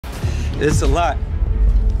It's a lot.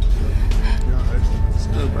 It's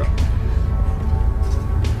good, bro.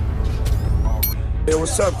 Hey,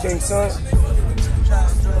 what's up, King Son?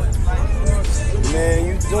 Man,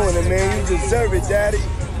 you doing it, man. You deserve it, Daddy.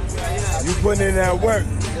 You putting in that work.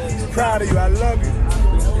 Proud of you. I love you.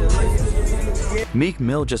 Meek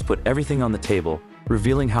Mill just put everything on the table,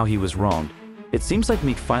 revealing how he was wronged. It seems like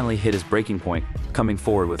Meek finally hit his breaking point, coming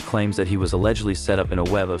forward with claims that he was allegedly set up in a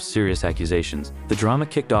web of serious accusations. The drama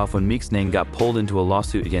kicked off when Meek's name got pulled into a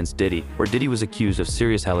lawsuit against Diddy, where Diddy was accused of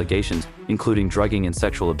serious allegations, including drugging and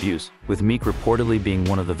sexual abuse, with Meek reportedly being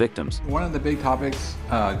one of the victims. One of the big topics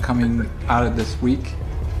coming out of this week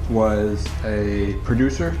was a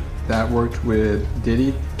producer that worked with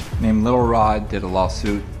Diddy named Lil Rod did a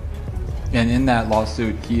lawsuit. And in that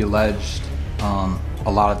lawsuit, he alleged a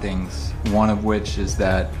lot of things. One of which is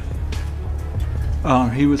that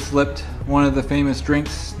he was slipped one of the famous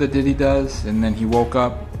drinks that Diddy does, and then he woke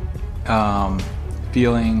up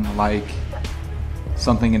feeling like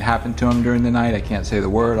something had happened to him during the night. I can't say the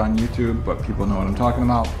word on YouTube, but people know what I'm talking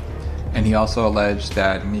about. And he also alleged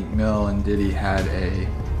that Meek Mill and Diddy had a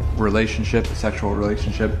relationship, a sexual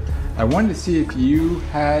relationship. I wanted to see if you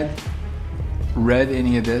had read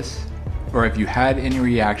any of this, or if you had any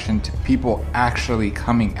reaction to people actually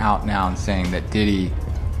coming out now and saying that Diddy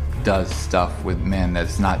does stuff with men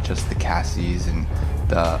that's not just the Cassies and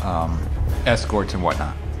the escorts and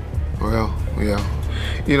whatnot. Well, yeah.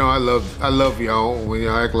 You know, I love y'all when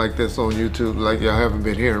y'all act like this on YouTube, like y'all haven't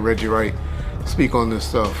been hearing Reggie Wright speak on this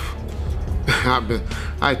stuff.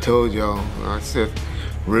 I told y'all, I said,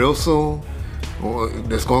 real soon,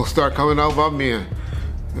 it's gonna start coming out about men,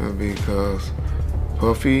 because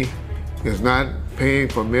Puffy is not paying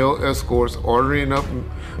for male escorts, ordering up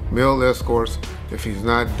male escorts if he's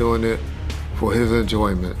not doing it for his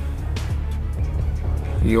enjoyment.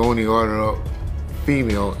 You only order up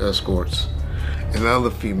female escorts and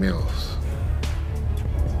other females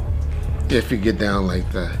if you get down like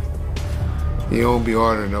that. You don't be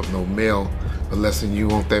ordering up no male unless you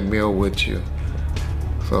want that male with you.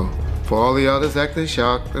 So for all the others acting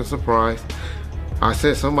shocked and surprised, I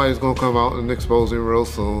said somebody's gonna come out and expose him real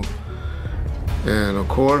soon. And of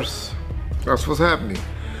course, that's what's happening.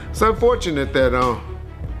 It's unfortunate that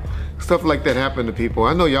stuff like that happened to people.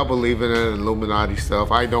 I know y'all believe in that Illuminati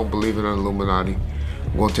stuff. I don't believe in Illuminati.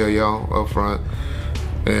 I'm gonna tell y'all up front.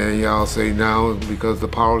 And y'all say now because the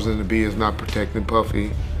powers in the be is not protecting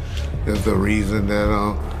Puffy is the reason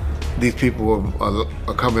that these people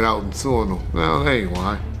are coming out and suing them. No, that ain't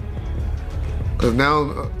why. Because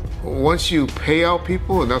now, once you pay out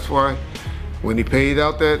people, and that's why when he paid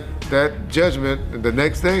out that judgment, the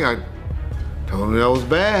next day I told him that was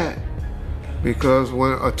bad. Because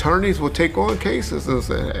when attorneys would take on cases and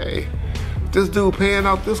say, hey, this dude paying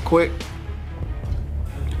out this quick,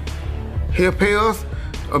 he'll pay us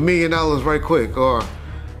 $1 million right quick, or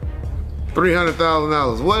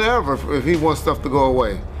 $300,000, whatever, if he wants stuff to go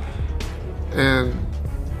away. And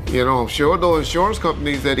you know, I'm sure those insurance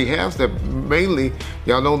companies that he has that mainly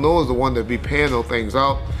y'all don't know is the one that be paying those things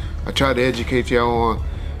out. I try to educate y'all on,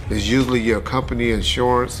 is usually your company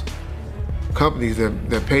insurance companies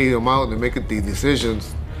that pay them out and make the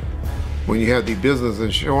decisions when you have the business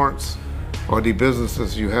insurance, or the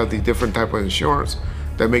businesses you have the different type of insurance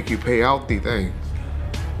that make you pay out the things.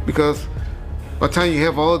 Because by the time you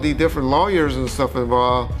have all the different lawyers and stuff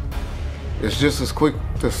involved, it's just as quick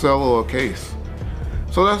to settle a case.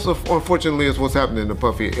 So that's unfortunately is what's happening to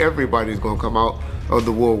Puffy. Everybody's gonna come out of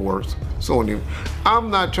the woodworks suing him.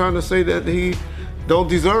 I'm not trying to say that he don't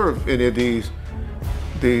deserve any of these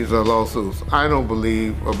lawsuits. I don't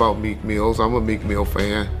believe about Meek Mills. I'm a Meek Mill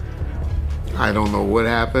fan. I don't know what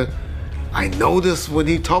happened. I noticed when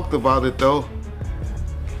he talked about it though,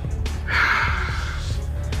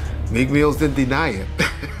 Meek Mills didn't deny it.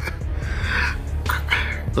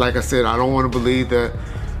 Like I said, I don't want to believe that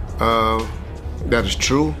that is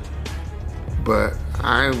true, but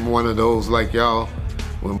I'm one of those like y'all,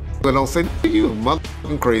 when don't say, you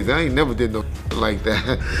motherfucking crazy, I ain't never did no like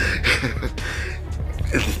that.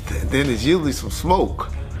 Then it's usually some smoke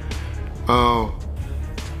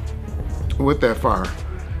with that fire.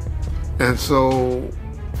 And so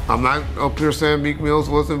I'm not up here saying Meek Mills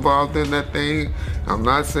was involved in that thing. I'm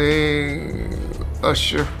not saying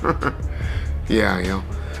Usher. Yeah, I am.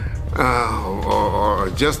 Or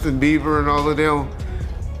Justin Bieber and all of them.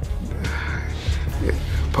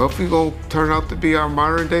 Puffy gonna turn out to be our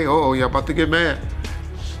modern day. Oh, y'all about to get mad.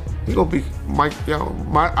 He gonna be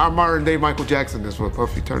our modern day Michael Jackson is what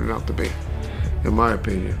Puffy turning out to be, in my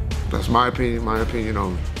opinion. That's my opinion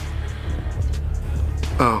only.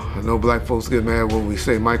 I know black folks get mad when we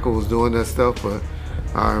say Michael was doing that stuff, but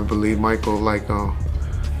I believe Michael like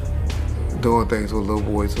doing things with little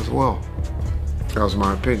boys as well. That was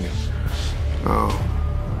my opinion.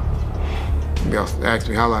 Y'all asked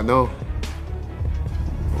me how I know.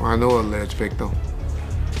 Well, I know an alleged victim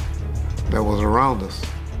that was around us.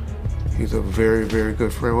 He's a very, very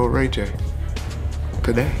good friend with Ray J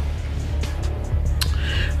today.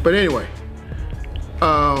 But anyway,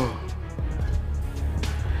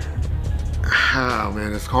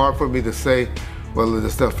 man, it's hard for me to say whether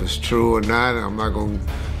this stuff is true or not. I'm not gonna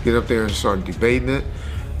get up there and start debating it,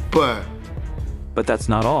 but that's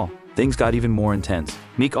not all. Things got even more intense.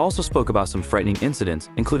 Meek also spoke about some frightening incidents,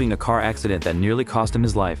 including a car accident that nearly cost him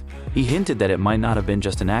his life. He hinted that it might not have been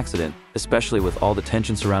just an accident, especially with all the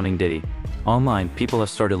tension surrounding Diddy. Online, people have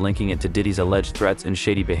started linking it to Diddy's alleged threats and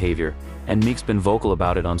shady behavior, and Meek's been vocal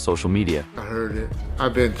about it on social media. I heard it.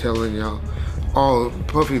 I've been telling y'all,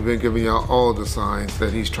 Puffy's been giving y'all all the signs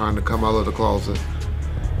that he's trying to come out of the closet.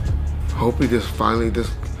 Hope he just finally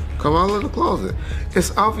come out of the closet.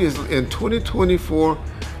 It's obvious in 2024,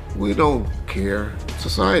 we don't care.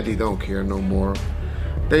 Society don't care no more.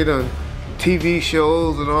 They done TV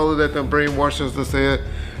shows and all of that done brainwash us to say it.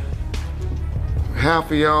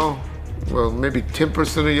 Half of y'all, well, maybe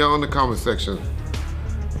 10% of y'all in the comment section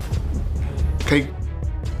take,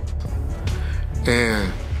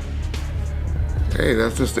 and hey,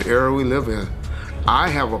 that's just the era we live in. I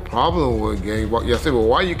have a problem with gay. Y'all say, well,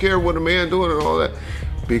 why you care what a man doing and all that?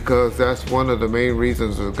 Because that's one of the main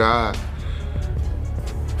reasons that God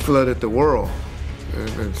flooded the world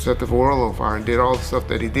and set the world on fire and did all the stuff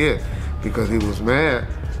that he did, because he was mad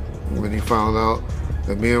when he found out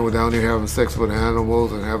that men were down there having sex with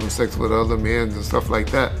animals and having sex with other men and stuff like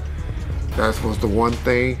that. That was the one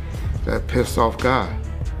thing that pissed off God.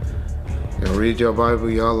 Y'all read your Bible,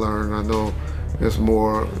 y'all learn. I know there's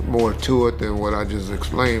more to it than what I just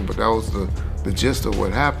explained, but that was the gist of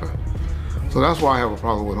what happened. So that's why I have a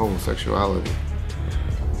problem with homosexuality.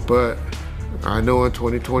 But I know in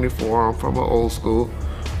 2024, I'm from an old school,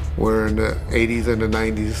 where in the 80s and the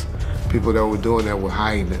 90s, people that were doing that were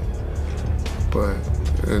hiding it.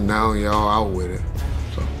 And now y'all out with it.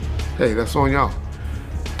 So, hey, that's on y'all.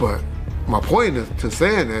 But my point to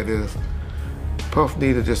saying that is, Puff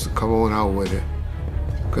needed just to come on out with it.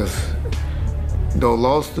 Because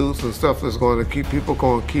lawsuits and stuff is going to keep people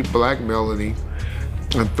blackmailing him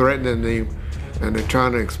and threatening him, and they're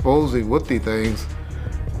trying to expose him with these things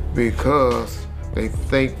because they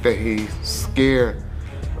think that he's scared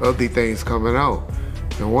of these things coming out.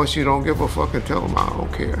 And once you don't give a fuck and tell them, I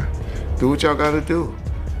don't care. Do what y'all gotta do.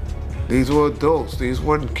 These were adults, these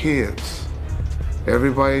weren't kids.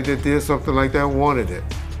 Everybody that did something like that wanted it.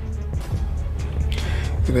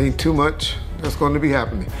 It ain't too much that's going to be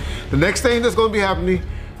happening. The next thing that's going to be happening,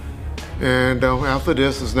 and after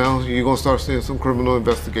this, is now you're going to start seeing some criminal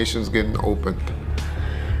investigations getting opened.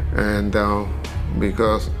 And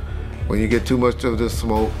because when you get too much of this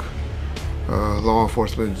smoke, law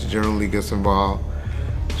enforcement generally gets involved.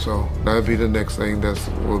 So that'll be the next thing that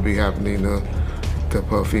will be happening to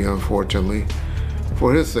Puffy, unfortunately,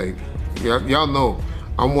 for his sake. Y'all know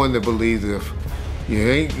I'm one that believes if you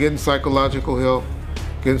ain't getting psychological help,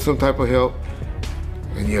 getting some type of help,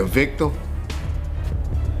 and you're a victim,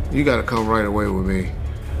 you gotta come right away with me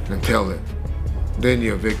and tell it. Then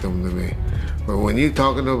you're a victim to me. But when you're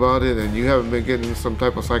talking about it and you haven't been getting some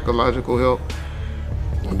type of psychological help,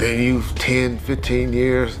 and then you 10, 15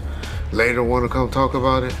 years later want to come talk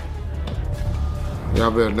about it,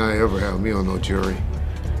 y'all better not ever have me on no jury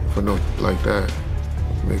for no like that.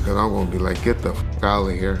 Because I'm gonna be like, get the fuck out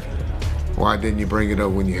of here. Why didn't you bring it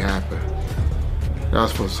up when you happened?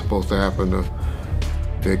 That's what's supposed to happen to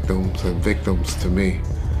victims and victims to me.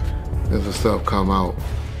 Does the stuff come out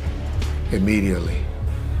immediately,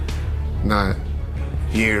 not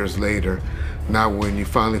years later, not when you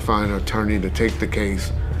finally find an attorney to take the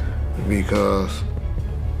case because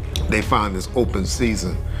they find this open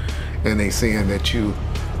season and they seeing that you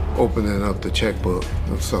opening up the checkbook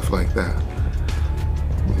and stuff like that.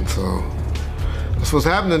 And so that's what's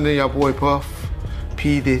happening to y'all boy Puff,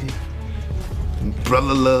 P. Diddy,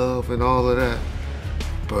 Brother Love and all of that.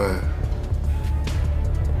 But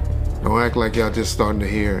don't act like y'all just starting to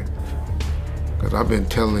hear it. Cause I've been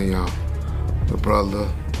telling y'all, the brother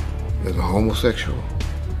is a homosexual.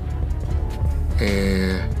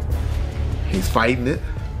 And he's fighting it,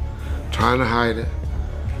 trying to hide it,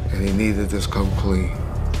 and he needs to just come clean.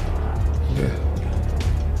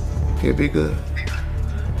 Yeah, he'll be good.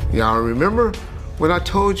 Y'all remember when I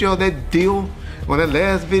told y'all that deal, on that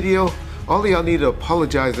last video? All of y'all need to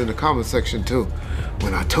apologize in the comment section too.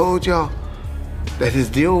 When I told y'all that his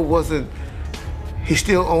deal wasn't he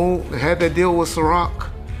still had that deal with Ciroc.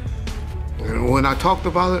 And when I talked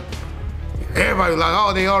about it, everybody was like,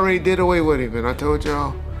 oh, they already did away with him. And I told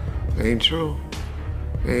y'all, it ain't true.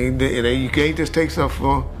 You can't just take stuff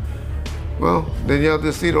for, well, then y'all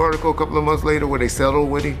just see the article a couple of months later where they settled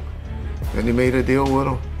with him and they made a deal with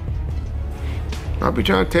him. I'll be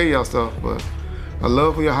trying to tell y'all stuff, but I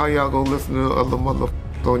love how y'all go listen to other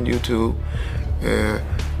motherfuckers on YouTube and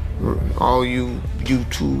all you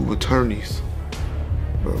YouTube attorneys.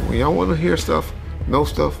 But when y'all want to hear stuff, know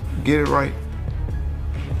stuff, get it right,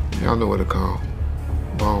 y'all know what to call.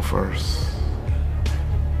 Ball first.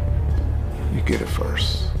 You get it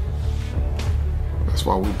first. That's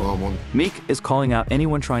why we bomb on. Meek is calling out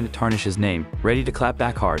anyone trying to tarnish his name, ready to clap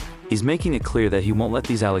back hard. He's making it clear that he won't let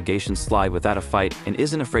these allegations slide without a fight and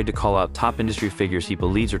isn't afraid to call out top industry figures he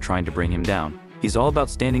believes are trying to bring him down. He's all about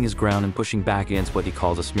standing his ground and pushing back against what he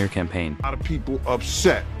calls a smear campaign. A lot of people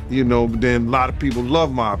upset, but then a lot of people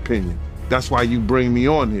love my opinion. That's why you bring me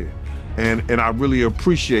on here. And I really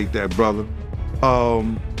appreciate that, brother.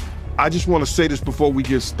 I just want to say this before we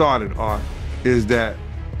get started, Art, is that,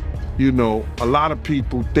 a lot of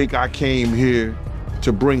people think I came here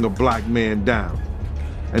to bring a black man down.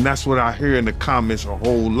 And that's what I hear in the comments a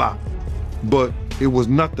whole lot. But it was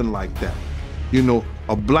nothing like that.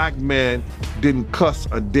 A black man didn't cuss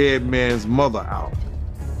a dead man's mother out.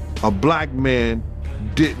 A black man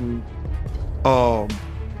didn't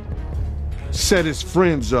set his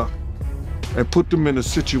friends up and put them in a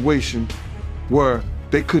situation where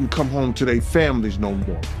they couldn't come home to their families no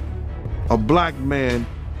more. A black man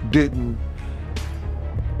didn't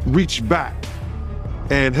reach back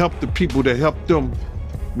and help the people that helped them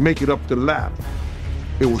make it up the ladder.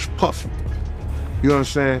 It was Puffy. You know what I'm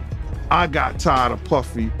saying? I got tired of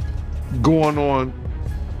Puffy going on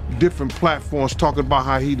different platforms talking about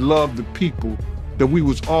how he loved the people that we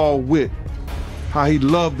was all with, how he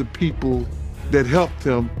loved the people that helped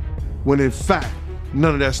him, when in fact,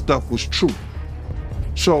 none of that stuff was true.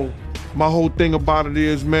 So my whole thing about it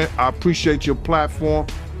is, man, I appreciate your platform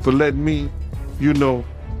for letting me,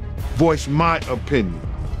 voice my opinion.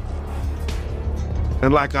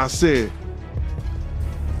 And like I said,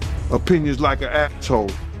 opinions like an asshole.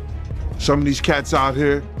 Some of these cats out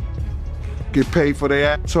here get paid for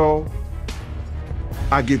their asshole.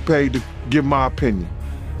 I get paid to give my opinion.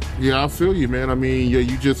 Yeah, I feel you, man. I mean, yeah,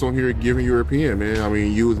 you just on here giving your opinion, man. I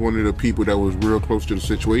mean, you was one of the people that was real close to the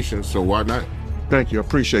situation, so why not? Thank you, I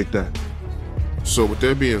appreciate that. So with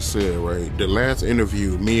that being said, right, the last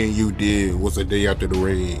interview me and you did was a day after the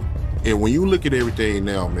raid. And when you look at everything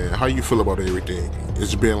now, man, how you feel about everything?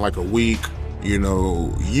 It's been like a week, you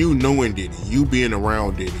knowing Diddy, you being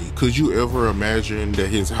around Diddy, could you ever imagine that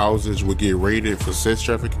his houses would get raided for sex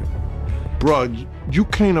trafficking? Bruh, you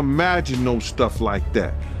can't imagine no stuff like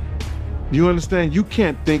that. You understand? You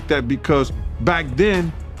can't think that, because back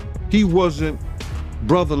then, he wasn't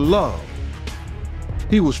Brother Love.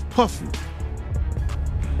 He was Puffy.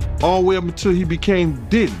 All the way up until he became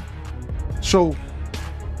Diddy. So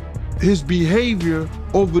his behavior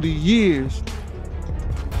over the years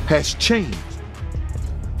has changed.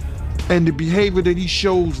 And the behavior that he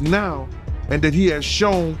shows now, and that he has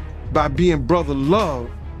shown by being Brother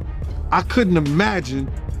Love, I couldn't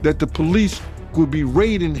imagine that the police would be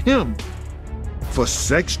raiding him for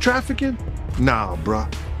sex trafficking? Nah,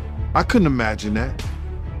 bruh. I couldn't imagine that.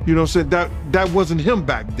 You know what I'm saying? That wasn't him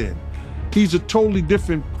back then. He's a totally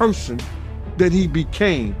different person that he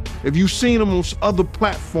became. If you've seen him on other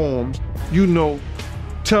platforms,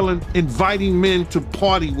 inviting men to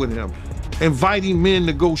party with him, inviting men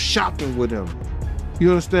to go shopping with him. You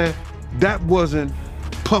understand? That wasn't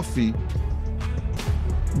Puffy.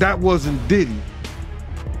 That wasn't Diddy.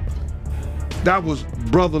 That was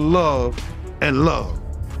Brother Love and Love.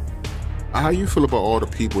 How you feel about all the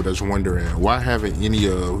people that's wondering why haven't any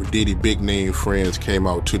of Diddy big name friends came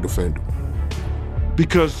out to defend him?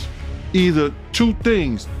 Because either two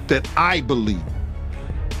things that I believe.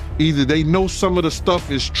 Either they know some of the stuff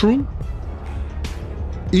is true,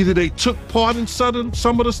 either they took part in some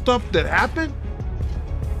of the stuff that happened,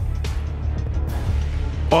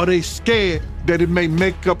 or they scared that it may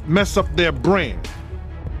mess up their brand.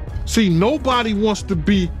 See, nobody wants to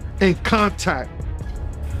be in contact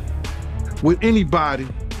with anybody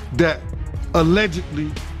that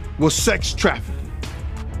allegedly was sex trafficking.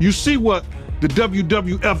 You see what the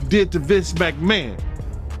WWF did to Vince McMahon.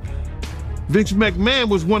 Vince McMahon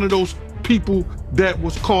was one of those people that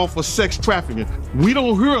was called for sex trafficking. We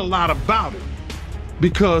don't hear a lot about it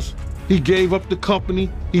because he gave up the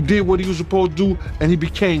company, he did what he was supposed to do, and he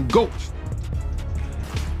became Ghost.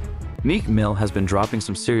 Meek Mill has been dropping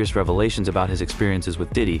some serious revelations about his experiences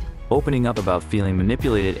with Diddy, opening up about feeling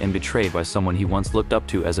manipulated and betrayed by someone he once looked up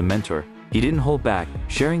to as a mentor. He didn't hold back,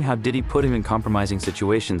 sharing how Diddy put him in compromising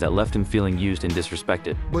situations that left him feeling used and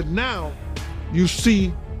disrespected. But now, you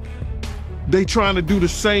see, they trying to do the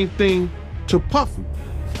same thing to Puffy.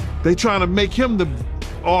 They trying to make him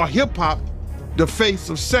or hip-hop the face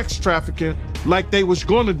of sex trafficking like they was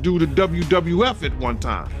gonna do the WWF at one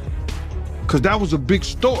time. Cause that was a big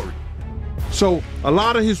story. So a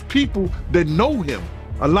lot of his people that know him,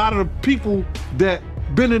 a lot of the people that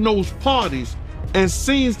been in those parties and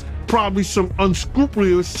seen probably some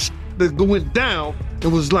unscrupulous that went down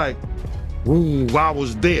and was like, ooh, I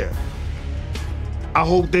was there. I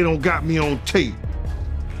hope they don't got me on tape.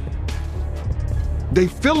 They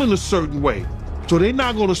feeling a certain way. So they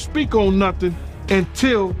not gonna speak on nothing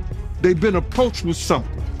until they've been approached with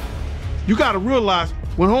something. You gotta realize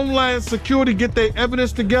when Homeland Security get their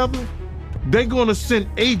evidence together, they're gonna send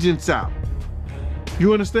agents out.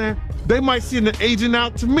 You understand? They might send an agent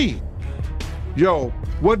out to me. Yo,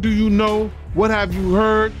 what do you know? What have you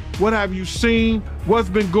heard? What have you seen? What's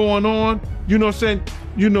been going on? You know what I'm saying?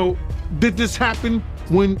 You know, did this happen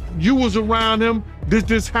when you was around him? Did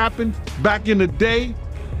this happen back in the day?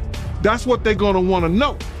 That's what they're gonna wanna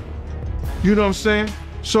know. You know what I'm saying?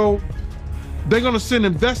 So they're gonna send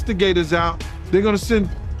investigators out. They're gonna send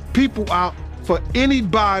people out for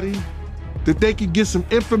anybody that they can get some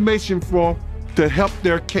information from to help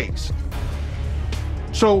their case.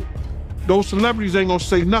 So those celebrities ain't gonna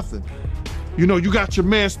say nothing. You know, you got your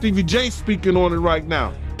man Stevie J speaking on it right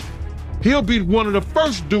now. He'll be one of the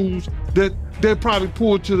first dudes that they'll probably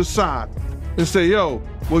pull to the side and say, yo,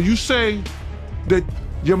 well, you say that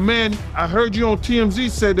your man, I heard you on TMZ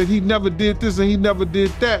said that he never did this and he never did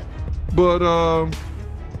that, but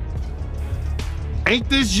ain't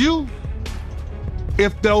this you?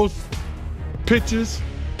 If those pictures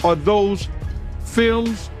or those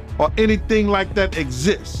films or anything like that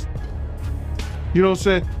exists. You know what I'm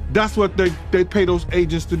saying? That's what they pay those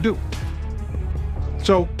agents to do.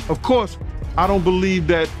 So, of course, I don't believe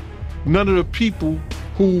that none of the people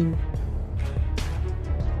who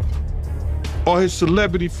are his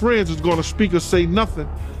celebrity friends is gonna speak or say nothing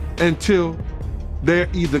until they're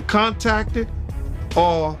either contacted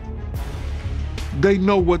or they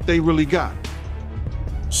know what they really got.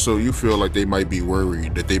 So you feel like they might be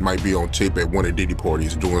worried that they might be on tape at one of Diddy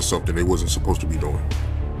parties doing something they wasn't supposed to be doing?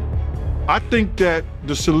 I think that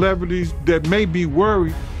the celebrities that may be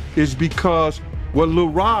worried is because what Lil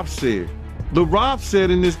Rob said. Lil Rob said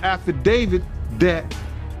in this affidavit that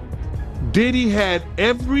Diddy had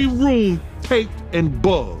every room taped and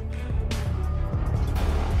bugged.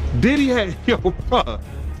 Diddy had, yo, bro,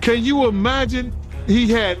 can you imagine he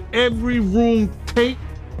had every room taped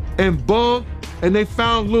and bugged, and they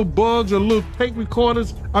found little bugs or little tape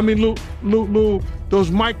recorders, little those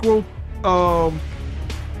micro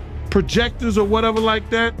projectors or whatever like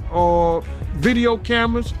that, or video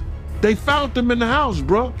cameras. They found them in the house,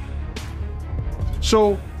 bro.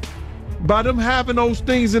 So by them having those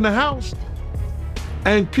things in the house,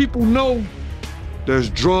 and people know there's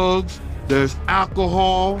drugs, there's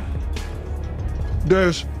alcohol,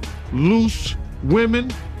 there's loose women,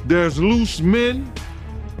 there's loose men,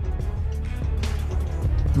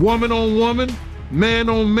 woman on woman, man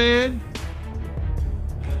on man,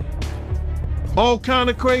 all kind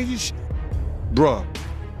of crazy shit. Bruh,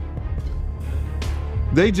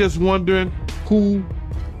 they just wondering who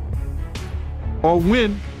or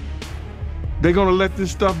when they're gonna let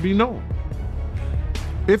this stuff be known.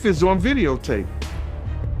 If it's on videotape.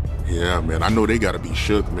 Yeah, man, I know they gotta be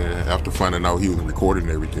shook, man, after finding out he was recording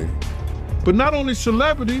everything. But not only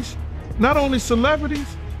celebrities,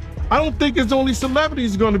 I don't think it's only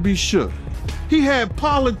celebrities gonna be shook. He had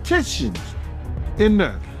politicians in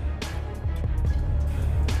there.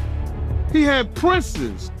 He had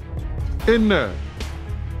princes in there.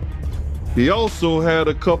 He also had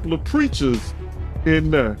a couple of preachers in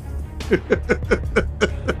there.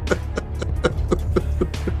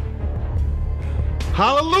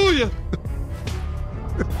 Hallelujah.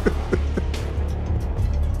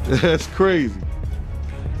 That's crazy.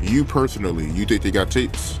 You personally, you think they got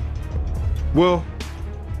tapes? Well,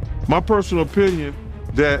 my personal opinion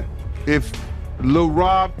that if Lil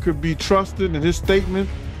Rob could be trusted and his statement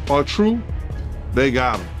are true, they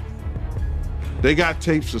got him. They got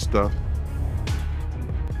tapes of stuff.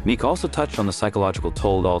 Meek also touched on the psychological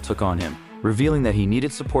toll it all took on him, revealing that he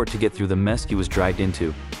needed support to get through the mess he was dragged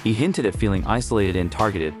into. He hinted at feeling isolated and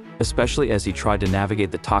targeted, especially as he tried to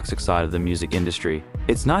navigate the toxic side of the music industry.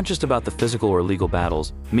 It's not just about the physical or legal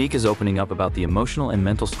battles. Meek is opening up about the emotional and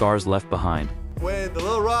mental scars left behind. when the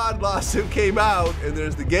Lil Rod lawsuit came out and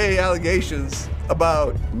there's the gay allegations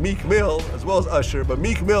about Meek Mill as well as Usher, but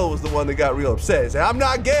Meek Mill was the one that got real upset. He said, I'm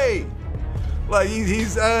not gay. Like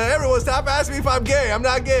he's everyone stop asking me if I'm gay. I'm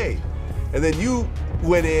not gay. And then you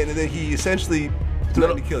went in and then he essentially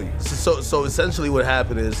threatened to kill you. So essentially what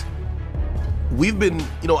happened is we've been,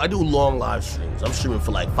 I do long live streams. I'm streaming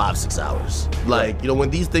for like 5-6 hours. Like, when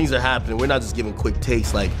these things are happening, we're not just giving quick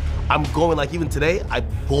takes. Like, I'm going, like even today, I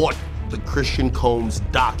bought the Christian Combs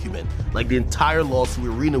document, like the entire lawsuit.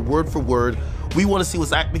 We're reading it word for word. We want to see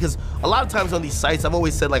what's because a lot of times on these sites, I've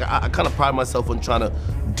always said, like, I kind of pride myself on trying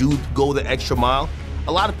to go the extra mile.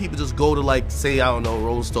 A lot of people just go to, like, say, I don't know,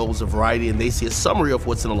 Rolling Stones or Variety, and they see a summary of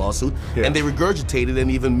what's in a lawsuit, and they regurgitate it and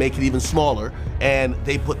even make it even smaller, and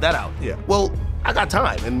they put that out. Yeah. Well, I got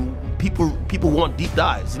time, and people want deep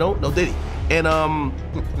dives, no Diddy, and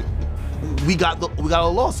we got a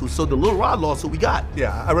lawsuit. So the Lil Rod lawsuit we got.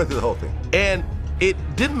 Yeah, I read through the whole thing, and it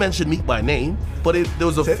didn't mention Meek by name, but there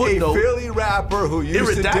was a footnote. A Philly rapper who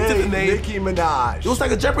used to date Nicki Minaj. It was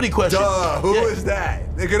like a Jeopardy question. Duh, who is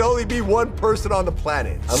that? There could only be one person on the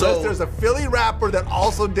planet. Unless there's a Philly rapper that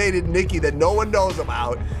also dated Nicki that no one knows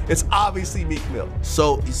about, it's obviously Meek Mill.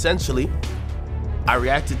 So essentially, I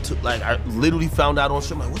reacted to, like, I literally found out on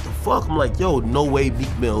stream, like, what the fuck? I'm like, yo, no way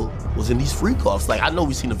Meek Mill was in these freak-offs. Like, I know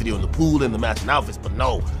we've seen the video in the pool and the matching outfits, but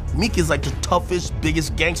no. Meek is like the toughest,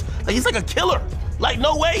 biggest gangster. Like, he's like a killer. Like,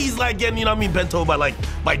 no way he's like getting, bent over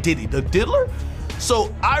by Diddy, the diddler.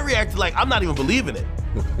 So I reacted like, I'm not even believing it.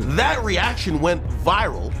 That reaction went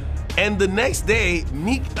viral. And the next day,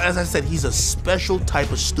 Meek, as I said, he's a special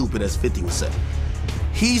type of stupid, as 50 was saying.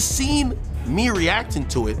 He's seen me reacting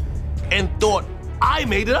to it and thought, I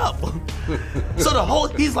made it up. So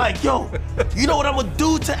he's like, yo, you know what I'm gonna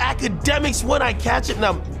do to academics when I catch it?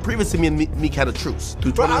 Now, previously me and Meek had a truce.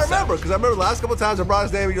 Bro, I remember the last couple times I brought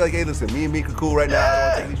his name and you're like, hey, listen, me and Meek are cool right now. I don't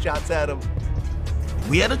wanna take any shots at him.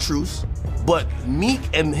 We had a truce, but Meek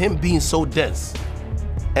and him being so dense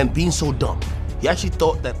and being so dumb, he actually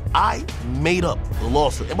thought that I made up the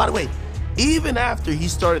lawsuit. And by the way, even after he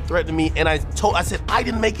started threatening me and I said, I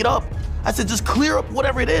didn't make it up. I said, just clear up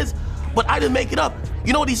whatever it is. But I didn't make it up.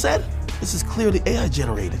 You know what he said? This is clearly AI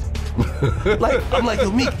generated. I'm like,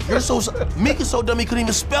 yo, Meek, Meek is so dumb he couldn't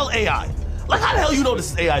even spell AI. Like, how the hell you know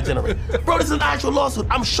this is AI generated? Bro, this is an actual lawsuit.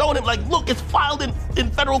 I'm showing him, like, look, it's filed in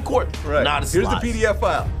federal court. Right. Nah, this Here's is the PDF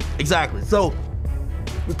file. Exactly. So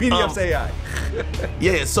the PDF's AI.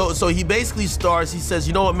 Yeah, so he basically starts, he says,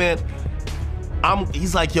 you know what, man?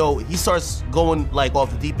 He's like, yo, he starts going like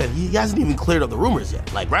off the deep end. He hasn't even cleared up the rumors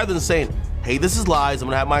yet. Like, rather than saying, hey, this is lies, I'm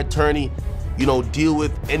gonna have my attorney, deal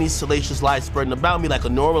with any salacious lies spreading about me like a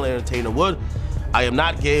normal entertainer would. I am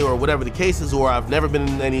not gay or whatever the case is, or I've never been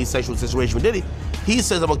in any sexual situation with Diddy. He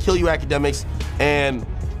says, I'm gonna kill you academics, and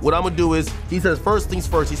what I'm gonna do is, he says, first things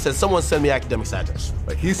first, he says, someone send me academics address.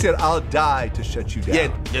 Like, he said, I'll die to shut you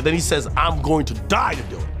down. Yeah, then he says, I'm going to die to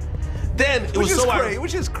do it. Then it was so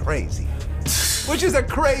which is crazy. Which is a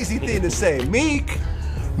crazy thing to say. Meek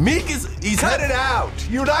is cut it out.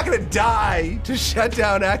 You're not gonna die to shut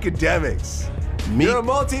down academics. You're a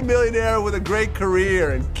multi-millionaire with a great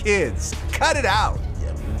career and kids. Cut it out.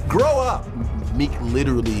 Yeah. Grow up. Meek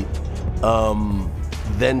literally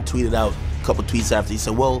then tweeted out a couple tweets after. He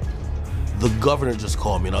said, well, the governor just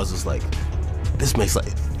called me. And I was just like, this makes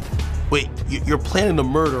like, wait, you're planning a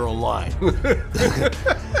murder online.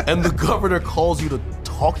 And the governor calls you to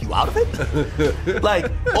talk you out of it?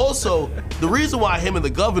 Like, also, the reason why him and the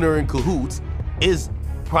governor are in cahoots is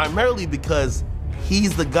primarily because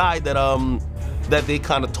he's the guy that they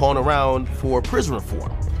kind of taunt around for prison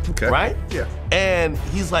reform. Okay. Right? Yeah. And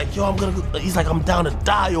he's like, yo, I'm down to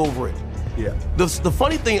die over it. Yeah. The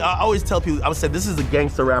funny thing, I always tell people, I would say this is the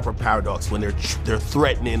gangster rapper paradox when they're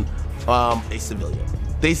threatening a civilian.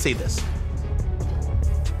 They say this,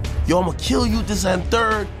 yo, I'm gonna kill you, this and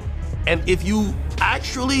third. And if you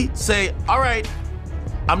actually say, all right,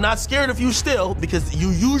 I'm not scared of you still, because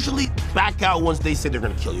you usually back out once they say they're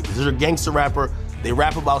gonna kill you. Because they're a gangster rapper, they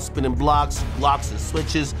rap about spinning blocks and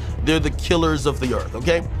switches. They're the killers of the earth,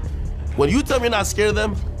 okay? When you tell me you're not scared of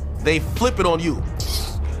them, they flip it on you.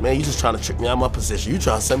 Man, you just trying to trick me out of my position. You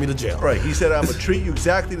trying to send me to jail. Right, he said, I'm gonna treat you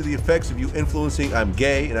exactly to the effects of you influencing, I'm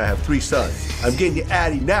gay and I have 3 sons. I'm getting you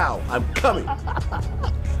Addy now, I'm coming.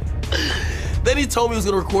 Then he told me he was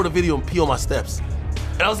gonna record a video and pee on my steps.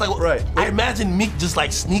 And I was like, right. I imagine Meek just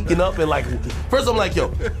like sneaking up and like, first I'm like, yo,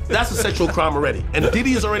 that's a sexual crime already. And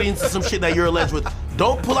Diddy is already into some shit that you're alleged with.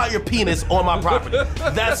 Don't pull out your penis on my property.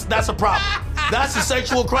 That's a problem. That's a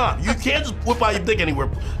sexual crime. You can't just whip out your dick anywhere,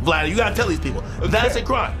 Vlad. You gotta tell these people. Okay. That's a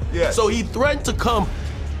crime. Yeah. So he threatened to come.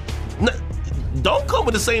 don't come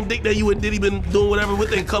with the same dick that you and Diddy been doing whatever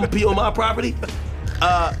with and come pee on my property.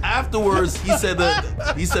 Afterwards, he said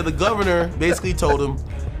the governor basically told him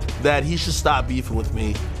that he should stop beefing with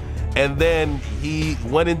me. And then he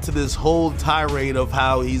went into this whole tirade of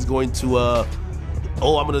how he's going to, I'm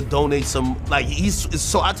gonna donate some, like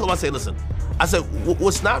so I told him, I said, listen, I said,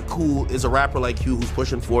 what's not cool is a rapper like you who's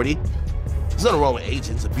pushing 40. There's nothing wrong with age,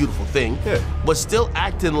 it's a beautiful thing. Yeah. But still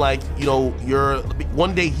acting like, you're,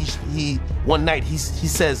 one night he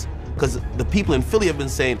says, because the people in Philly have been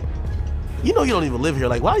saying, you don't even live here,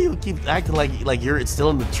 like why do you keep acting like you're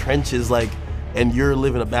still in the trenches, like, and you're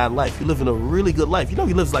living a bad life? You live in a really good life. He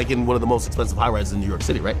lives like in one of the most expensive high-rises in New York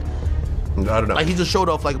City, right? I don't know. Like he just showed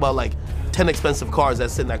off like about like 10 expensive cars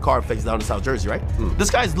that sit in that car face down in South Jersey, right? This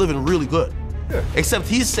guy's living really good. Yeah. Except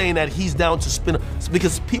he's saying that he's down to spin,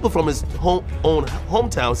 because people from his own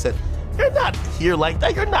hometown said, you're not here like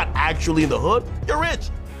that. You're not actually in the hood. You're rich.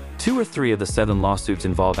 2 or 3 of the 7 lawsuits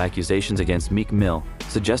involve accusations against Meek Mill,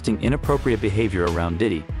 suggesting inappropriate behavior around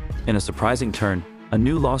Diddy. In a surprising turn, a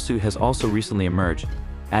new lawsuit has also recently emerged,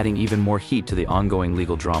 adding even more heat to the ongoing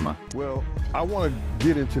legal drama. Well, I want to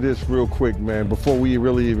get into this real quick, man, before we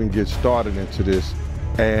really even get started into this.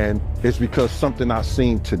 And it's because something I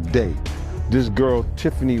seen today. This girl,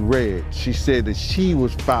 Tiffany Red, she said that she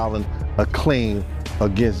was filing a claim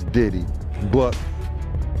against Diddy, but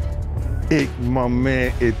my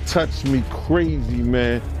man, it touched me crazy,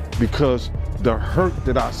 man, because the hurt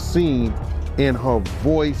that I seen in her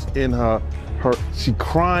voice, in her she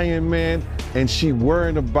crying, man, and she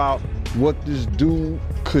worrying about what this dude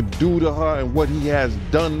could do to her and what he has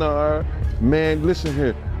done to her. Man, listen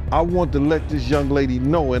here, I want to let this young lady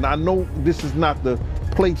know, and I know this is not the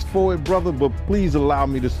place for it, brother, but please allow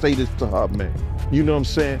me to say this to her, man. You know what I'm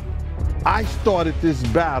saying? I started this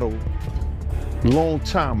battle long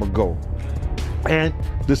time ago. And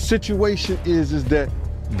the situation is that,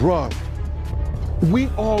 bruh, we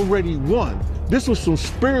already won. This was some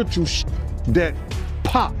spiritual shit that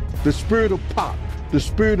Pop, the spirit of Pop, the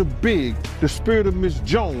spirit of Big, the spirit of Miss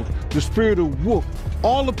Jones, the spirit of Wolf,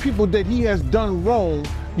 all the people that he has done wrong,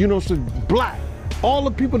 so Black, all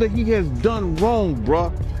the people that he has done wrong,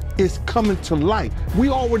 bruh, is coming to light. We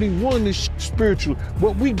already won this shit spiritual.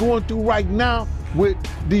 What we going through right now with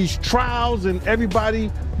these trials and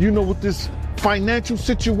everybody, with this financial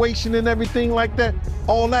situation and everything like that,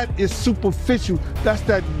 all that is superficial. That's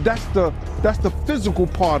the physical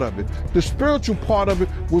part of it. The spiritual part of it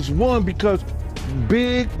was won because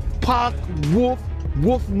Big, Pac,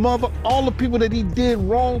 Wolf Mother, all the people that he did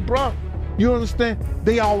wrong, bruh, you understand?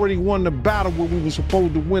 They already won the battle where we were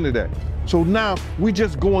supposed to win it at. So now we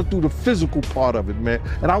just going through the physical part of it, man.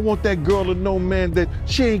 And I want that girl to know, man, that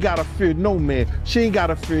she ain't gotta fear no man. She ain't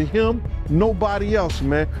gotta fear him, nobody else,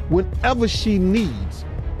 man. Whenever she needs,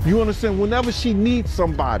 you understand? Whenever she needs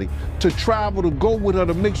somebody to travel, to go with her,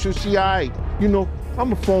 to make sure she all right,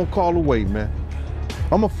 I'm a phone call away, man.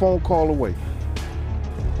 I'm a phone call away.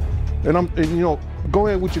 And go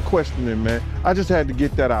ahead with your questioning, man. I just had to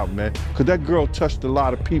get that out, man. Because that girl touched a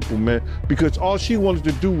lot of people, man. Because all she wanted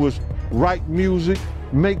to do was write music,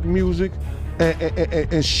 make music,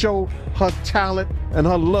 and show her talent and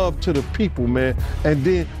her love to the people, man. And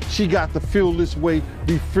then she got to feel this way,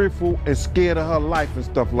 be fearful and scared of her life and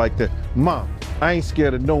stuff like that. Mom, I ain't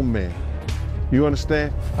scared of no man. You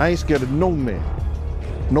understand? I ain't scared of no man.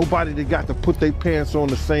 Nobody that got to put their pants on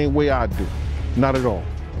the same way I do. Not at all.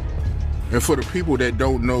 And for the people that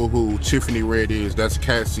don't know who Tiffany Red is, that's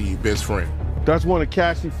Cassie's best friend. That's one of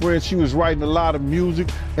Cassie's friends. She was writing a lot of music,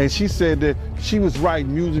 and she said that she was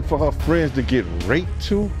writing music for her friends to get raped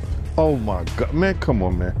too. Oh my God, man, come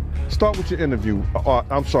on, man. Start with your interview.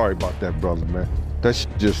 I'm sorry about that, brother, man. That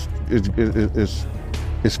shit just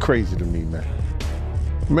it's crazy to me, man.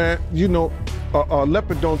 Man,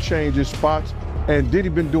 leopard don't change his spots, and Diddy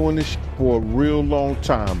been doing this shit for a real long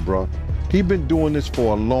time, bro. He been doing this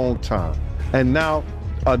for a long time, and now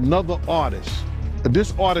another artist.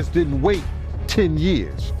 This artist didn't wait 10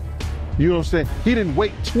 years. You know what I'm saying? He didn't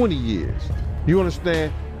wait 20 years. You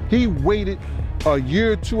understand? He waited a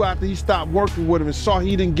year or two after he stopped working with him and saw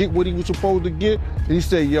he didn't get what he was supposed to get. And he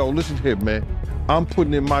said, yo, listen here, man. I'm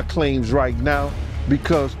putting in my claims right now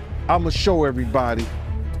because I'm gonna show everybody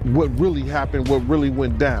what really happened, what really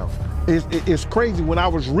went down. It's crazy. When I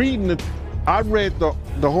was reading it, I read the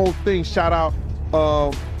whole thing. Shout out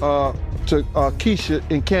to Keisha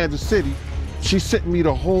in Kansas City. She sent me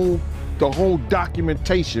the whole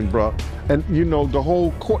documentation, bro, and the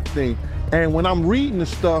whole court thing. And when I'm reading the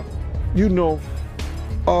stuff, it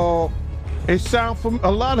sound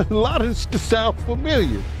a lot of it sound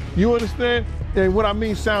familiar. You understand? And what I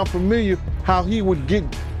mean sound familiar, how he would get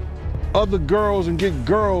other girls and get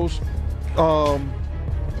girls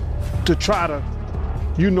to try to,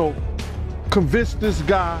 convince this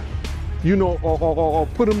guy, or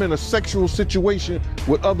put him in a sexual situation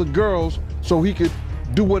with other girls so he could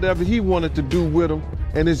do whatever he wanted to do with them.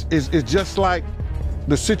 And it's just like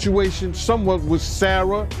the situation somewhat with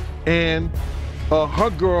Sarah and her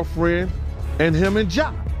girlfriend and him and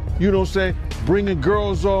Ja. You know what I'm saying? Bringing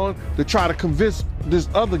girls on to try to convince this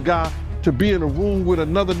other guy to be in a room with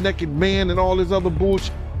another naked man and all this other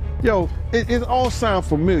bullshit. Yo, it all sounds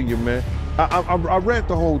familiar, man. I read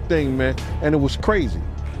the whole thing, man, and it was crazy.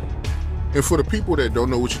 And for the people that don't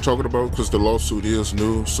know what you're talking about, because the lawsuit is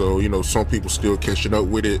new, so, some people still catching up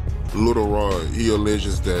with it. Lil Rod, he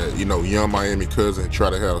alleges that, Young Miami cousin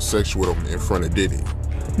tried to have sex with him in front of Diddy.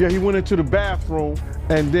 Yeah, he went into the bathroom,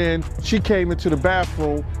 and then she came into the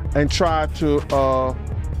bathroom and tried to,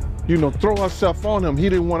 throw herself on him. He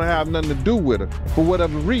didn't want to have nothing to do with her for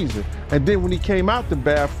whatever reason. And then when he came out the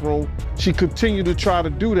bathroom, she continued to try to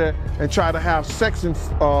do that and try to have sex,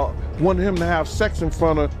 wanted him to have sex in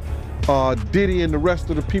front of Diddy and the rest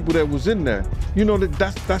of the people that was in there.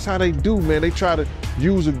 That's how they do, man. They try to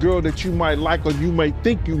use a girl that you might like, or you may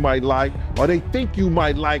think you might like, or they think you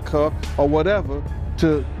might like her or whatever,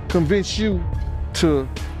 to convince you to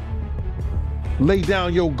lay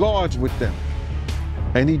down your guards with them.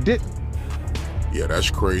 And he didn't. Yeah, that's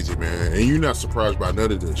crazy, man. And you're not surprised by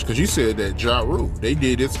none of this, because you said that Ja Rule, they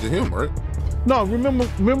did this to him, right? No, remember,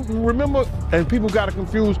 and people got it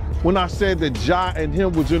confused when I said that Ja and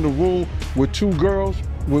him was in the room with two girls,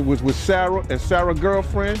 with Sarah and Sarah's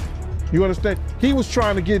girlfriend. You understand? He was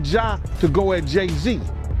trying to get Ja to go at Jay-Z.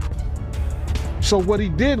 So what he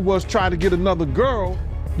did was try to get another girl,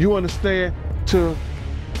 you understand, to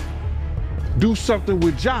do something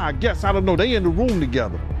with Ja, I guess. I don't know, they in the room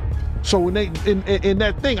together. So when they, in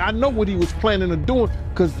that thing, I know what he was planning on doing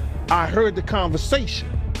because I heard the conversation.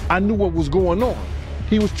 I knew what was going on.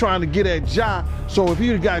 He was trying to get at Ja, so if he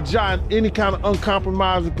had got Ja in any kind of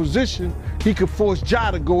uncompromising position, he could force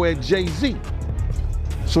Ja to go at Jay-Z.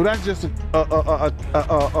 So that's just a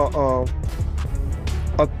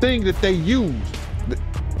thing that they use.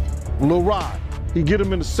 Lil Rod, he get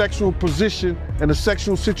him in a sexual position and a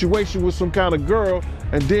sexual situation with some kind of girl,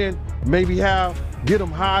 and then maybe get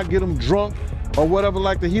him high, get him drunk, or whatever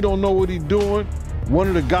like that. He don't know what he's doing. One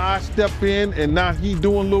of the guys step in, and now he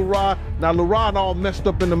doing Lil Rod. Now Lil Rod all messed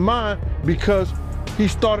up in the mind because he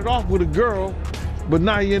started off with a girl, but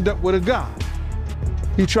now he end up with a guy.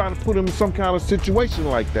 He trying to put him in some kind of situation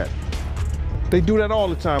like that. They do that all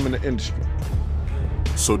the time in the industry.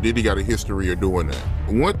 So Diddy got a history of doing that.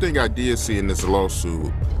 One thing I did see in this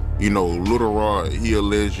lawsuit, Lil Rod, he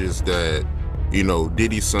alleges that,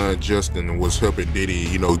 Diddy's son Justin was helping Diddy,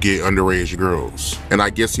 get underage girls. And I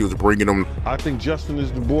guess he was bringing them. I think Justin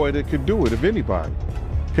is the boy that could do it, if anybody.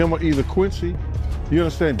 Him or either Quincy. You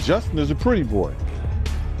understand? Justin is a pretty boy.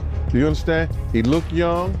 You understand? He look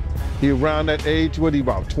young. He around that age, what, he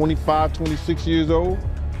about 25, 26 years old?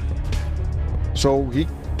 So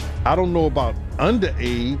I don't know about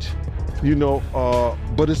underage,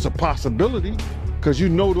 but it's a possibility, because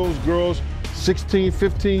those girls 16,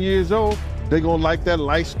 15 years old, they gonna like that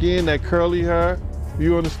light skin, that curly hair,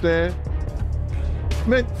 you understand?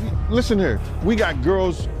 Man, listen here, we got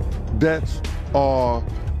girls that's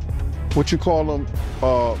what you call them,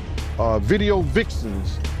 video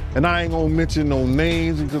vixens, and I ain't gonna mention no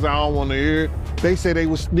names because I don't wanna hear it. They say they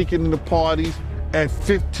was sneaking in the parties at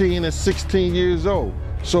 15 and 16 years old.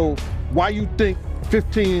 So why you think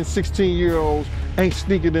 15 and 16-year-olds ain't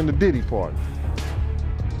sneaking in the Diddy party?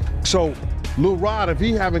 So Lil Rod, if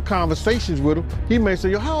he having conversations with him, he may say,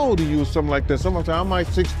 yo, how old are you, or something like that. Somebody say, I'm like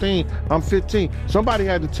 16, I'm 15. Somebody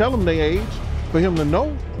had to tell him their age for him to know.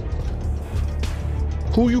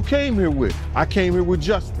 Who you came here with? I came here with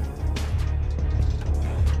Justin.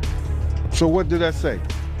 So what did that say?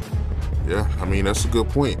 Yeah, I mean, that's a good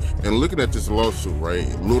point. And looking at this lawsuit, right,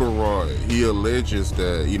 Lil Rod, he alleges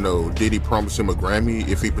that, Diddy promised him a Grammy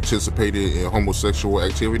if he participated in homosexual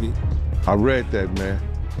activity. I read that, man.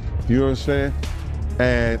 You know what I'm saying?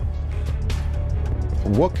 And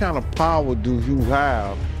what kind of power do you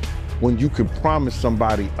have when you can promise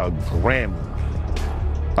somebody a Grammy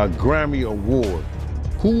award?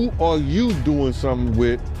 Who are you doing something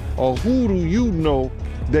with, or who do you know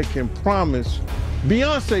that can promise?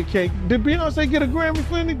 Beyonce can't. Did Beyonce get a Grammy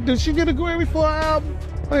for anything? Did she get a Grammy for an album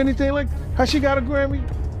or anything like? Has she got a Grammy?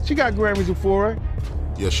 She got Grammys before, right?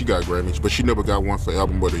 Yeah, she got Grammys, but she never got one for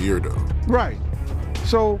Album of the Year, though. Right.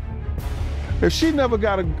 So if she never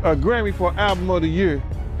got a Grammy for Album of the Year,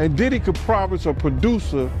 and Diddy could promise a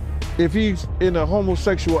producer, if he's in a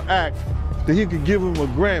homosexual act, that he could give him a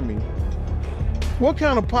Grammy, What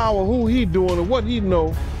kind of power, who he doing, or what he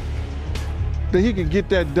know that he can get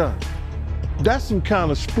that done? That's some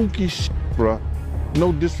kind of spooky shit, bruh.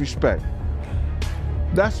 No disrespect.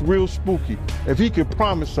 That's real spooky. If he could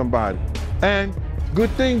promise somebody. And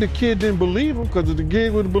good thing the kid didn't believe him, because if the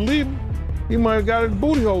kid would have believed him, he might have got his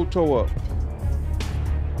booty hole tore up.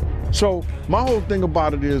 So my whole thing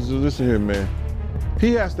about it is, listen here, man.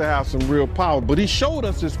 He has to have some real power, but he showed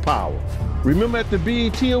us his power. Remember at the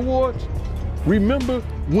BET Awards? Remember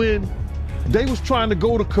when they was trying to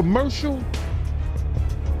go to commercial?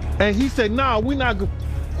 And he said, nah, we not go.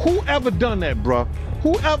 Whoever done that, bruh?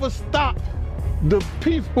 Whoever stopped the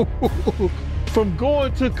people from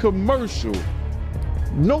going to commercial?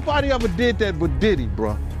 Nobody ever did that but Diddy,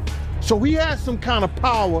 bruh. So he had some kind of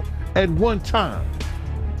power at one time.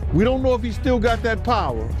 We don't know if he still got that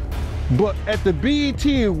power, but at the BET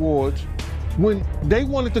Awards, when they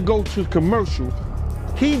wanted to go to commercial,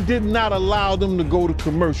 he did not allow them to go to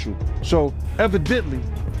commercial. So evidently,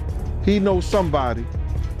 he knows somebody,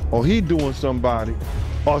 or he doing somebody,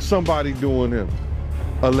 or somebody doing him,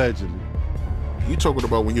 allegedly. You talking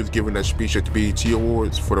about when he was giving that speech at the BET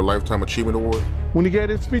Awards for the Lifetime Achievement Award? When he gave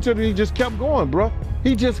his speech, he just kept going, bro.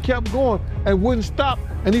 He just kept going and wouldn't stop.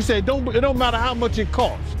 And he said, it don't matter how much it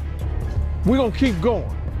costs. We're gonna keep going.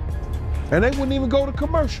 And they wouldn't even go to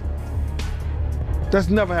commercial. That's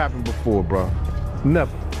never happened before, bro.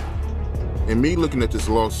 Never. And me looking at this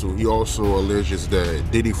lawsuit, he also alleges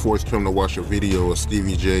that Diddy forced him to watch a video of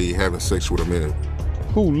Stevie J having sex with a man.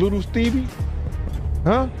 Who, Little Stevie?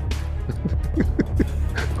 Huh?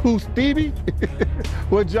 Who, Stevie?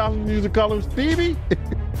 What Johnson used to call him, Stevie?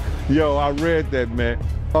 Yo, I read that, man.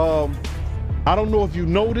 I don't know if you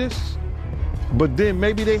know this, but then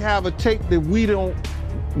maybe they have a tape that we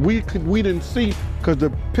didn't see because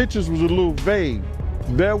the pictures was a little vague.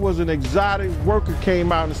 There was an exotic worker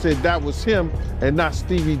came out and said that was him and not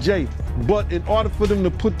Stevie J. But in order for them to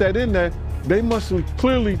put that in there, they must have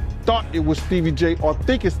clearly thought it was Stevie J or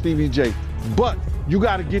think it's Stevie J. But you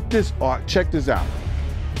gotta get this, Art, check this out.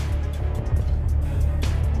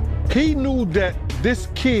 He knew that this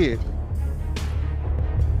kid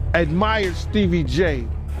admired Stevie J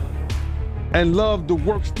and loved the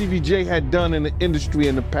work Stevie J had done in the industry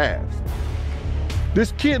in the past.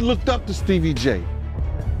 This kid looked up to Stevie J.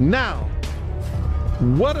 Now,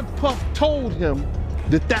 what if Puff told him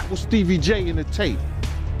that that was Stevie J in the tape?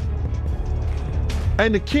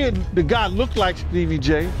 And the guy looked like Stevie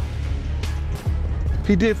J.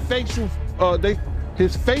 He did facial,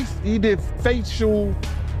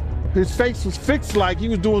 his face was fixed like he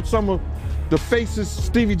was doing some of the faces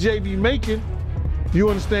Stevie J be making. You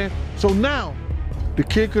understand? So now, the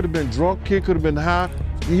kid could have been drunk, kid could have been high.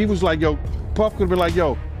 He was like, yo, Puff could have been like,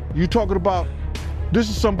 yo, you talking about, this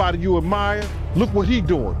is somebody you admire? Look what he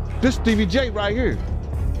doing. This Stevie J right here.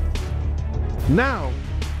 Now,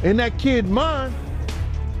 in that kid's mind,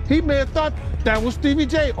 he may have thought that was Stevie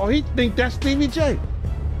J, or he think that's Stevie J.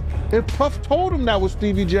 If Puff told him that was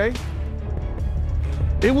Stevie J,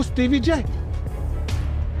 it was Stevie J.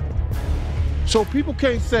 So people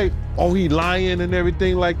can't say, oh, he lying and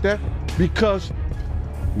everything like that, because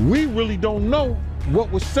we really don't know what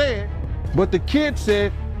was said, but the kid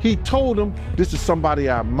said he told him, this is somebody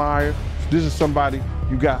I admire, this is somebody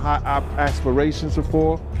you got high aspirations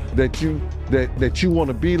for, that you want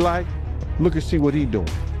to be like. Look and see what he doing.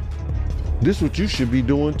 This is what you should be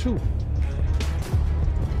doing too.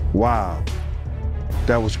 Wow,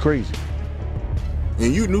 that was crazy.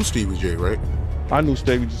 And you knew Stevie J, right? I knew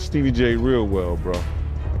Stevie J real well, bro.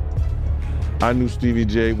 I knew Stevie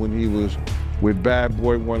J when he was with Bad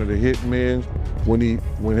Boy, one of the hitmen. When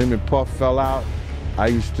him and Puff fell out, I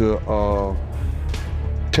used to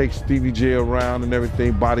take Stevie J around and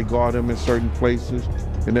everything, bodyguard him in certain places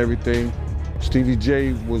and everything. Stevie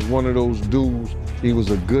J was one of those dudes. He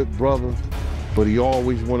was a good brother, but he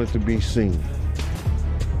always wanted to be seen.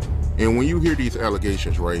 And when you hear these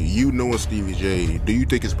allegations, right, you knowing Stevie J, do you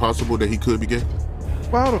think it's possible that he could be gay?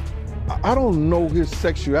 Well, I don't know his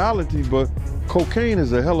sexuality, but cocaine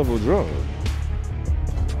is a hell of a drug.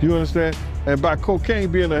 You understand? And by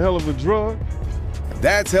cocaine being a hell of a drug,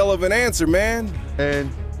 that's hell of an answer, man.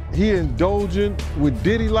 And he indulging with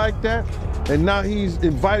Diddy like that, and now he's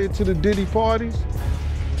invited to the Diddy parties.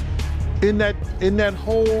 In that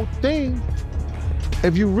whole thing,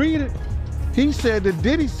 if you read it, he said that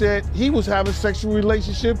Diddy said he was having a sexual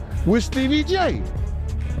relationship with Stevie J.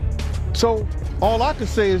 So all I can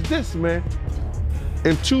say is this, man.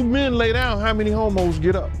 If two men lay down, how many homos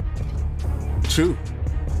get up? Two.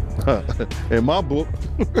 In my book.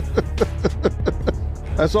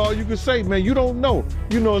 That's all you can say, man. You don't know.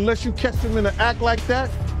 You know, unless you catch them in an act like that,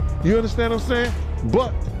 you understand what I'm saying?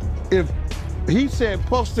 But if he said,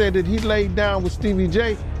 Puff said that he laid down with Stevie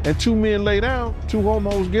J and 2 men lay down, 2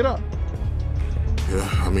 homos get up. Yeah,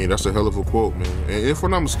 I mean, that's a hell of a quote, man. And if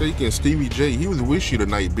I'm not mistaken, Stevie J, he was with you the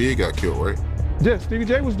night Big got killed, right? Yeah, Stevie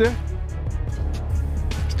J was there.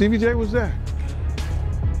 Stevie J was there.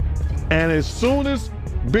 And as soon as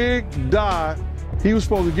Big died, he was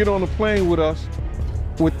supposed to get on the plane with us,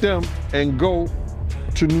 with them, and go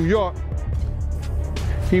to New York.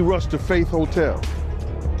 He rushed to Faith Hotel.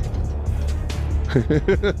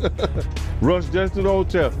 Rushed just to the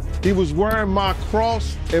hotel. He was wearing my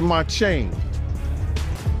cross and my chain,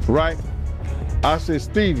 right? I said,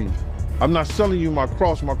 Stevie, I'm not selling you my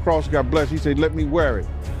cross got blessed. He said, let me wear it.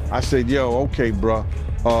 I said, yo, okay, bruh.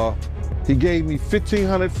 He gave me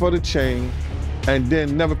 $1,500 for the chain and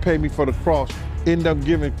then never paid me for the cross. Ended up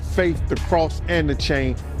giving Faith the cross and the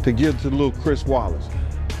chain to give to little Chris Wallace.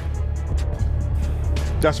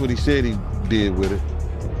 That's what he said he did with it.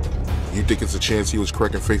 You think it's a chance he was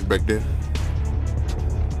cracking Faith back then?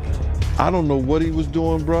 I don't know what he was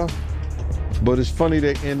doing, bro, but it's funny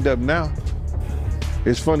they end up now.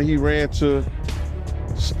 It's funny he ran to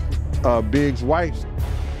Big's wife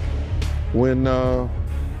when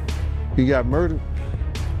he got murdered.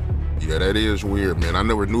 Yeah, that is weird, man. I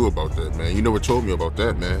never knew about that, man. You never told me about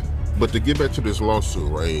that, man. But to get back to this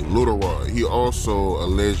lawsuit, right, Lil Rod, he also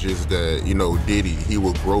alleges that, you know, Diddy, he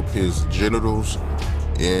will grope his genitals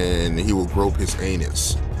and he will grope his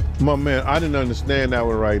anus. My man, I didn't understand that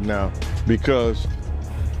one right now because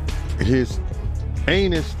his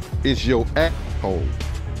anus is your asshole.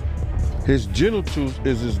 His genitals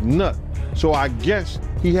is his nut. So I guess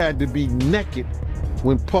he had to be naked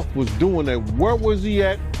when Puff was doing that. Where was he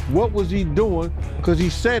at? What was he doing? Because he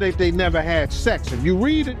said that they never had sex. If you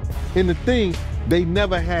read it in the thing, they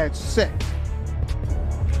never had sex.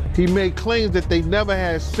 He made claims that they never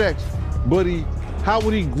had sex, but how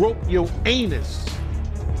would he grope your anus?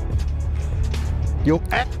 Your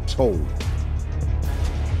asshole?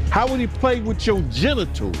 How would he play with your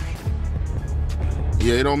genitals?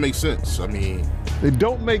 Yeah, it don't make sense. I mean, it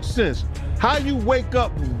don't make sense. How you wake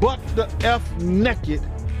up butt the F naked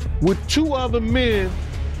with 2 other men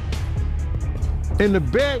in the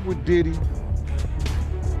bed with Diddy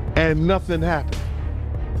and nothing happened?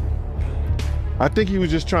 I think he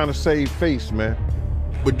was just trying to save face, man.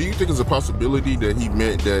 But do you think it's a possibility that he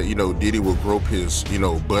meant that, you know, Diddy would grope his, you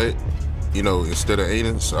know, butt, you know, instead of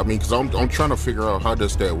anus? I mean, because I'm trying to figure out how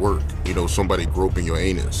does that work, you know, somebody groping your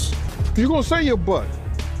anus. You're going to say your butt.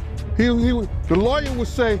 The lawyer would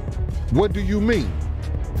say, what do you mean?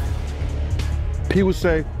 He would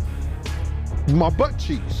say, my butt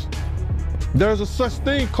cheeks. There's a such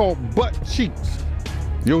thing called butt cheeks.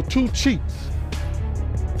 Your 2 cheeks.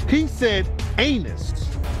 He said anus.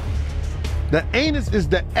 The anus is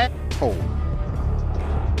the asshole.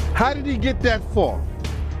 How did he get that far?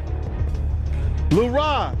 Lil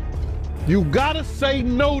Rod, you gotta say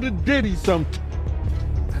no to Diddy sometimes.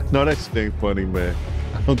 No, that shit ain't funny, man.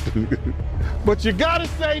 I don't do it. But you gotta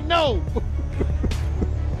say no.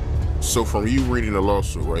 So from you reading the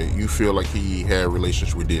lawsuit, right, you feel like he had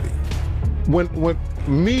relations with Diddy? When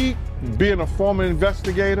me being a former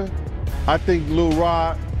investigator, I think Lil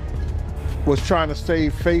Rod was trying to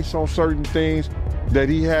save face on certain things, that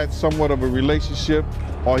he had somewhat of a relationship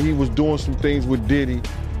or he was doing some things with Diddy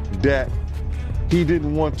that he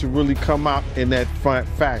didn't want to really come out in that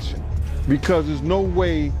fashion. Because there's no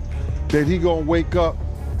way that he gonna wake up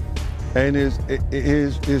and his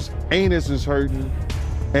anus is hurting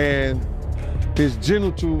and his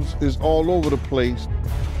genitals is all over the place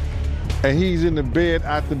and he's in the bed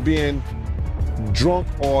after being drunk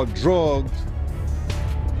or drugged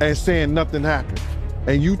and saying nothing happened.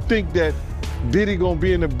 And you think that Diddy gonna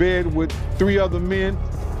be in the bed with 3 other men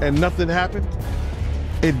and nothing happened?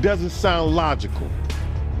 It doesn't sound logical.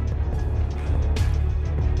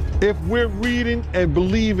 If we're reading and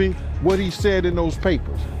believing what he said in those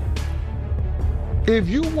papers. If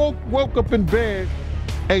you woke up in bed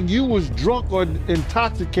and you was drunk or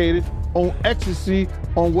intoxicated on ecstasy,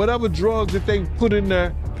 on whatever drugs that they put in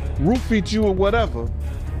there, roofied you or whatever,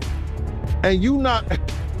 and you not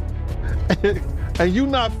and you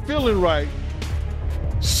not feeling right,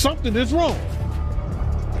 something is wrong.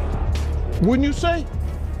 Wouldn't you say?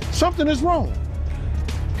 Something is wrong.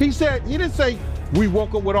 He said, he didn't say, we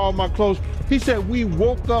woke up with all my clothes. He said, we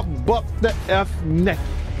woke up butt the F naked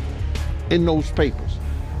in those papers.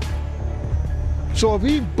 So if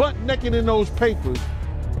he butt naked in those papers,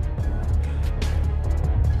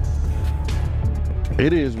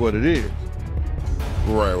 it is what it is.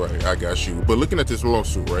 Right, I got you. But looking at this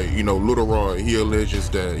lawsuit, right, you know, Lil Rod, he alleges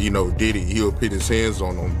that, you know, Diddy, he'll put his hands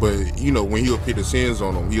on him, but, you know, when he'll put his hands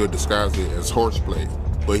on him, he'll disguise it as horseplay.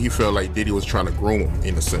 But he felt like Diddy was trying to groom him,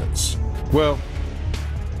 in a sense. Well,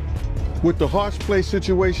 with the horseplay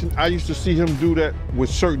situation, I used to see him do that with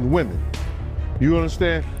certain women. You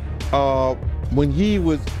understand? When he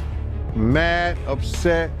was mad,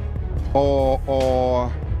 upset,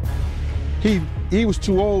 or he was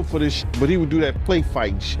too old for this shit, but he would do that play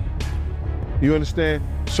fighting shit. You understand?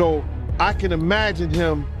 So I can imagine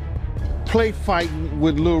him play fighting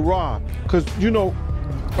with Lil Rod. Cause you know,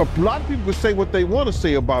 a lot of people can say what they want to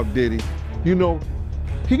say about Diddy. You know,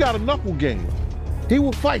 he got a knuckle game. He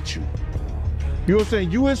will fight you. You know what I'm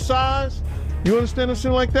saying? You his size, you understand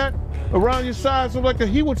something like that? Around your size, something like that,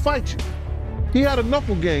 he would fight you. He had a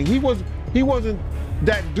knuckle game. He wasn't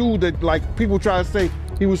that dude that like people try to say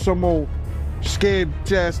he was some old scared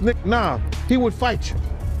ass nigga. Nah, he would fight you.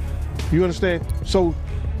 You understand? So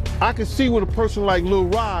I could see with a person like Lil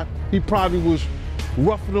Rod, he probably was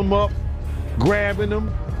roughing him up, grabbing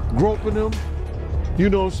him, groping him, you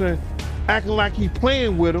know what I'm saying? Acting like he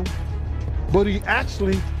playing with him, but he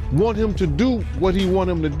actually want him to do what he want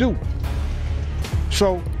him to do.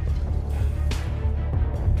 So,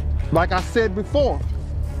 like I said before,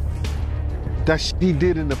 that shit he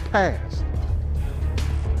did in the past.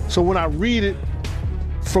 So when I read it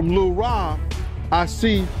from Lil Rod, I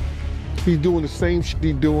see he's doing the same shit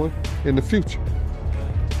he's doing in the future.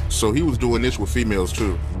 So he was doing this with females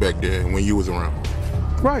too, back then, when you was around.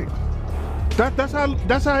 Right. That's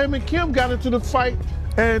how him and Kim got into the fight,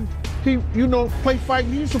 and he, you know, play fight.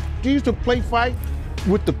 He used to play fight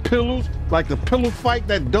with the pillows, like the pillow fight,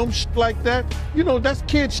 that dumb shit like that. You know, that's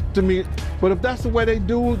kid shit to me. But if that's the way they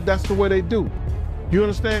do, that's the way they do. You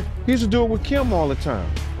understand? He used to do it with Kim all the time.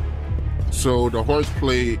 So the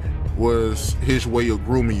horseplay was his way of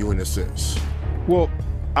grooming you in a sense. Well,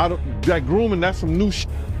 that grooming, that's some new shit.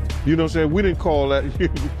 You know what I'm saying? We didn't call that,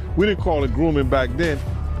 we didn't call it grooming back then.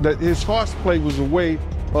 That his horseplay was a way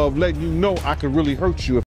of letting you know I could really hurt you